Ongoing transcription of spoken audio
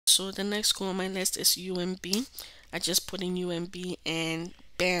So the next school on my list is UMB. I just put in UMB and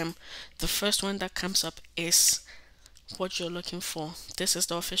bam, the first one that comes up is what you're looking for. This is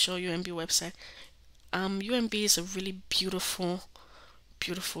the official UMB website. UMB is a really beautiful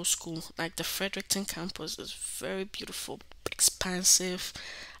school. Like the Fredericton campus is very beautiful, expansive.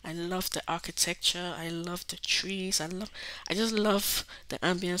 I love the architecture. I love the trees. I just love the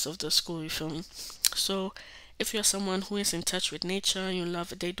ambience of the school, you feel me? So if you're someone who is in touch with nature and you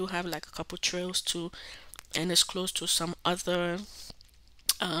love it, they do have like a couple trails too, and it's close to some other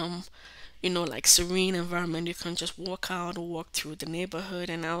um like serene environment. You can just walk out or walk through the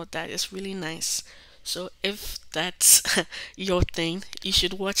neighborhood and all that is really nice. So if that's your thing, you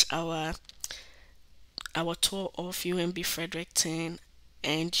should watch our tour of UMB Fredericton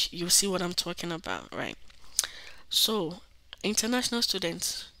and you'll see what I'm talking about, right? So international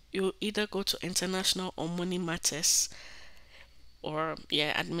students, you either go to international or money matters or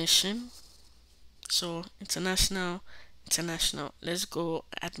yeah, admission. So international. Let's go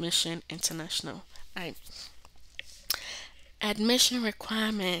admission international. I Admission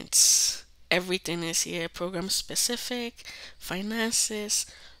requirements. Everything is here. Program specific, finances.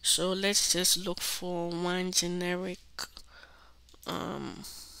 So let's just look for one generic. Um,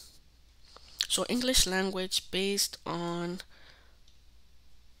 so English language based on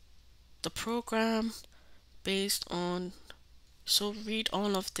the program, based on. So read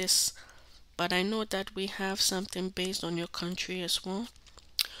all of this. But I know that we have something based on your country as well.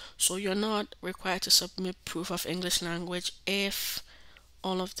 So you're not required to submit proof of English language if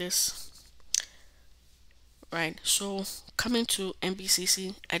all of this, right? So coming to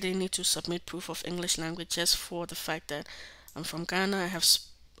MBCC, I didn't need to submit proof of English language just for the fact that I'm from Ghana. I have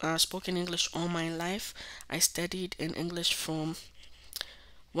spoken English all my life. I studied in English from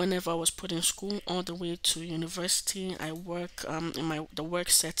whenever I was put in school all the way to university. I work in the work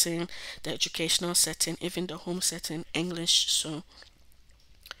setting, the educational setting, even the home setting, English. So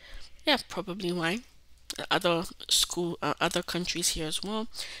yeah, probably why. Other countries here as well,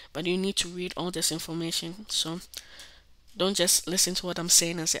 but you need to read all this information. So don't just listen to what I'm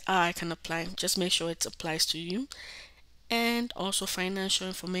saying and say, I can apply. Just make sure it applies to you. And also financial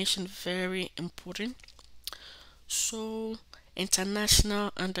information, very important. So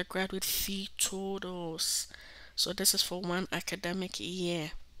international undergraduate fee totals. So this is for one academic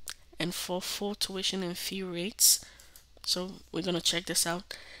year and for full tuition and fee rates. So we're gonna check this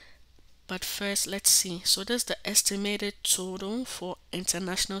out. But first, let's see. So this is the estimated total for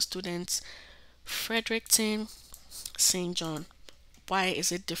international students. Fredericton, St. John. Why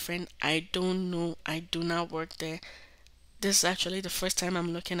is it different? I don't know. I do not work there. This is actually the first time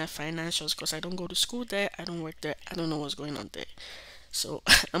I'm looking at financials because I don't go to school there. I don't work there. I don't know what's going on there. So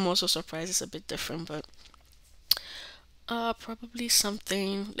I'm also surprised it's a bit different, but probably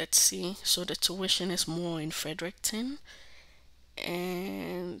something. Let's see. So the tuition is more in Fredericton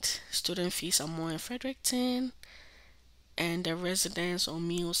and student fees are more in Fredericton, and the residence or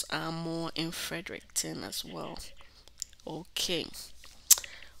meals are more in Fredericton as well. Okay,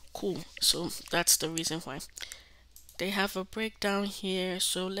 cool. So that's the reason why they have a breakdown here.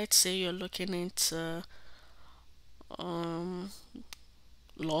 So let's say you're looking into um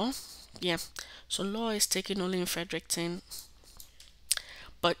law. Yeah, so law is taken only in Fredericton,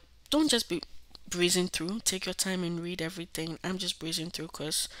 but don't just be breezing through. Take your time and read everything. I'm just breezing through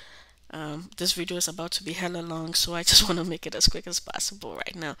because this video is about to be hella long, so I just want to make it as quick as possible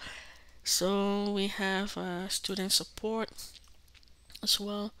right now. So we have student support as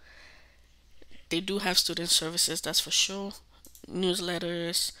well. They do have student services, that's for sure.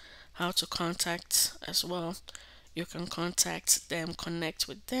 Newsletters, how to contact as well. You can contact them, connect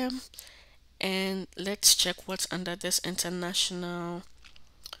with them. And let's check what's under this international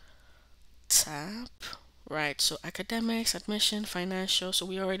tab. Right, so academics, admission, financial. So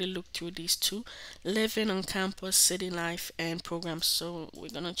we already looked through these two: living on campus, city life, and programs. So we're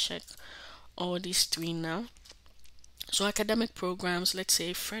gonna check all these three now. So academic programs, let's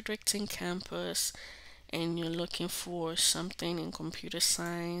say Fredericton campus, and you're looking for something in computer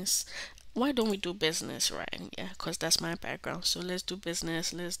science. Why don't we do business, right? Yeah, because that's my background. So let's do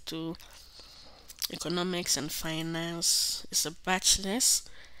business. Let's do economics and finance. It's a bachelor's,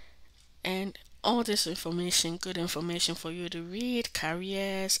 and all this information, good information for you to read,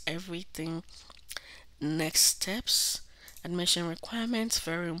 careers, everything. Next steps, admission requirements,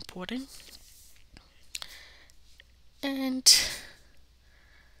 very important. And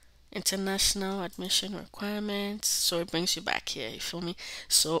international admission requirements. So it brings you back here, you feel me?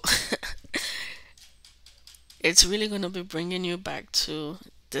 So it's really going to be bringing you back to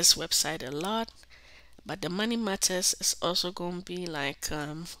this website a lot. But the money matters is also going to be like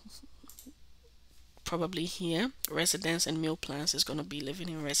probably here residence, and meal plans is going to be living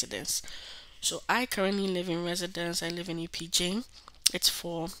in residence. So I currently live in residence. I live in EPJ. It's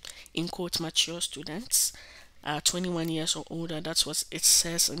for, in quotes, mature students, 21 years or older. That's what it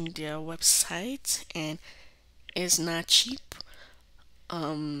says on their website, and it's not cheap.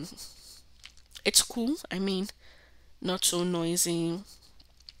 um it's cool. I mean, not so noisy.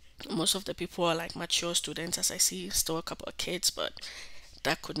 Most of the people are like mature students, as I see still a couple of kids, but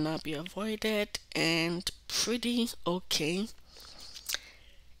that could not be avoided, and pretty okay.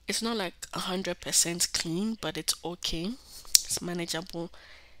 It's not like 100% clean, but it's okay. It's manageable.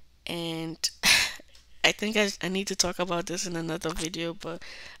 And I think I need to talk about this in another video, but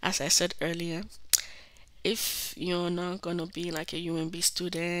as I said earlier, if you're not gonna be like a UMB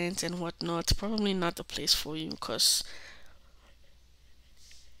student and whatnot, probably not the place for you. Because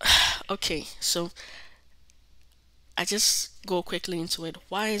okay, so I just go quickly into it.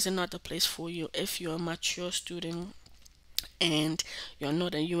 Why is it not the place for you? If you're a mature student and you're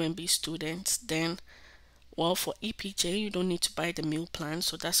not a UMB student, then well, for EPJ you don't need to buy the meal plan,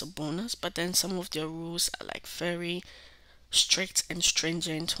 so that's a bonus. But then some of their rules are like very strict and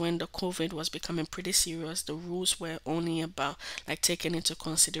stringent. When the COVID was becoming pretty serious, the rules were only about like taking into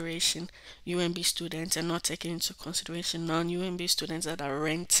consideration UMB students and not taking into consideration non-UMB students that are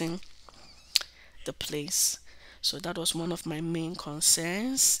renting the place. So that was one of my main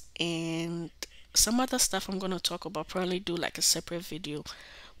concerns, and some other stuff I'm going to talk about, probably do like a separate video.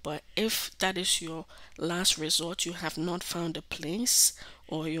 But if that is your last resort, you have not found a place,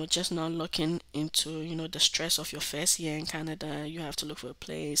 or you're just not looking into, the stress of your first year in Canada, you have to look for a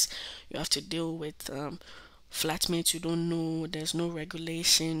place, you have to deal with flatmates you don't know, there's no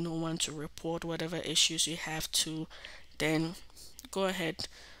regulation, no one to report whatever issues you have to, then go ahead,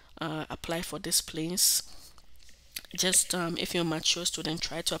 apply for this place. Just if you're a mature student,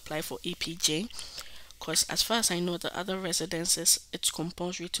 try to apply for EPJ, because as far as I know, the other residences, it's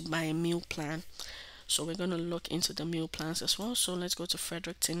compulsory to buy a meal plan. So we're going to look into the meal plans as well. So let's go to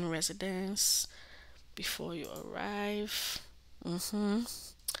Fredericton residence before you arrive. And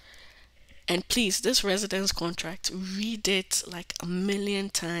please, this residence contract, read it like a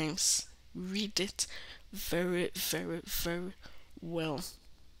million times. Read it very, very, very well.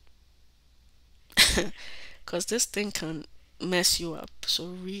 Because this thing can mess you up. So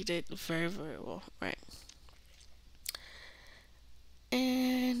read it very, very well, right?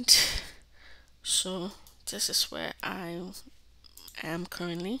 And so this is where I am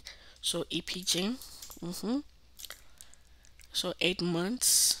currently. So EPG. So 8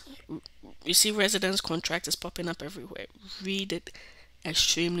 months. You see residence contract is popping up everywhere. Read it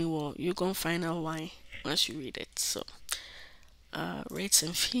extremely well. You're gonna find out why once you read it. So rates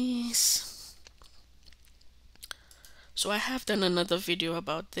and fees. So I have done another video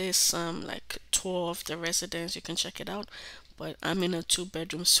about this, like tour of the residence. You can check it out. But I'm in a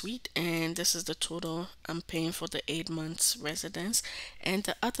 2-bedroom suite, and this is the total I'm paying for the 8 months residence. And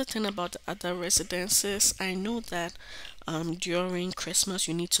the other thing about the other residences, I know that during Christmas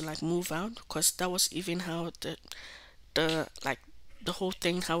you need to like move out, because that was even how the like the whole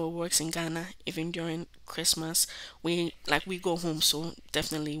thing, how it works in Ghana. Even during Christmas, we go home, so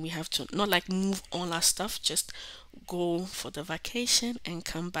definitely we have to not like move all our stuff, just go for the vacation and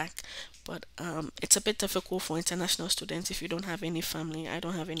come back. But it's a bit difficult for international students if you don't have any family. I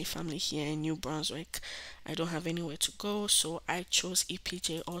don't have any family here in New Brunswick. I don't have anywhere to go, so I chose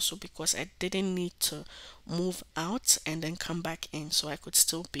EPJ also because I didn't need to move out and then come back in, so I could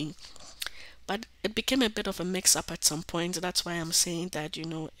still be. But it became a bit of a mix up at some point. That's why I'm saying that,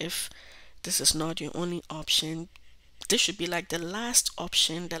 if this is not your only option, this should be like the last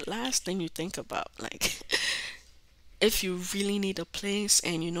option, the last thing you think about. Like, if you really need a place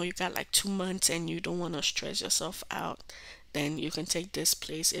and you got like 2 months and you don't want to stress yourself out, then you can take this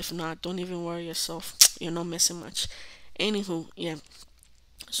place. If not, don't even worry yourself. You're not missing much. Anywho, yeah.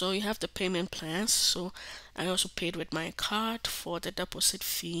 So you have the payment plans. So I also paid with my card for the deposit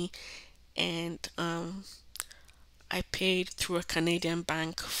fee, and I paid through a Canadian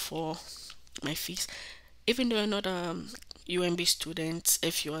bank for my fees. Even though you're not UMB student,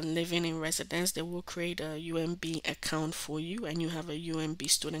 if you are living in residence, they will create a UMB account for you, and you have a UMB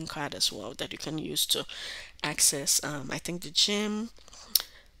student card as well that you can use to access, I think, the gym,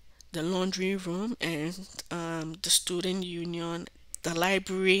 the laundry room, and the student union, the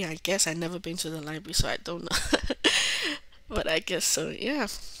library. I guess I never been to the library, so I don't know. But I guess so, yeah.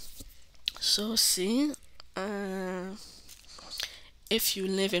 So see, if you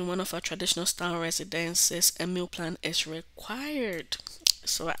live in one of our traditional style residences, a meal plan is required.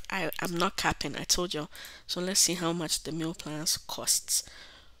 So I'm not capping, I told you. So let's see how much the meal plans costs.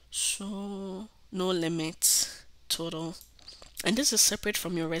 So no limit total. And this is separate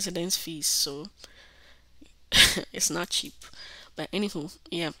from your residence fees, so it's not cheap. But anywho,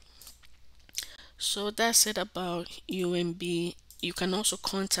 yeah. So that's it about UMB. You can also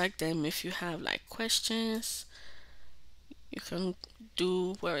contact them if you have like questions. You can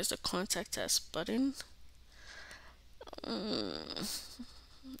do, where is the contact us button?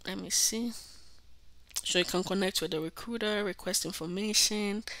 Let me see. So you can connect with the recruiter, request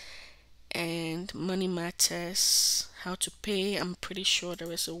information, and money matters, how to pay. I'm pretty sure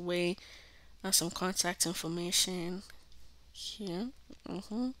there is a way, some contact information here.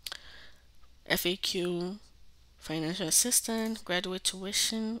 FAQ, financial assistant, graduate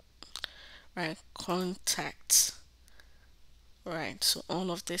tuition, right? Contact, right? So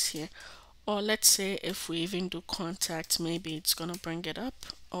all of this here. Or let's say if we even do contact, maybe it's gonna bring it up.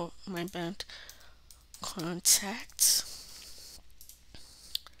 Oh, my bad. Contact.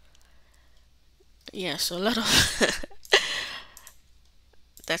 Yeah, so a lot of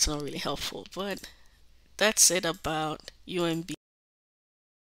that's not really helpful, but that's it about UMB.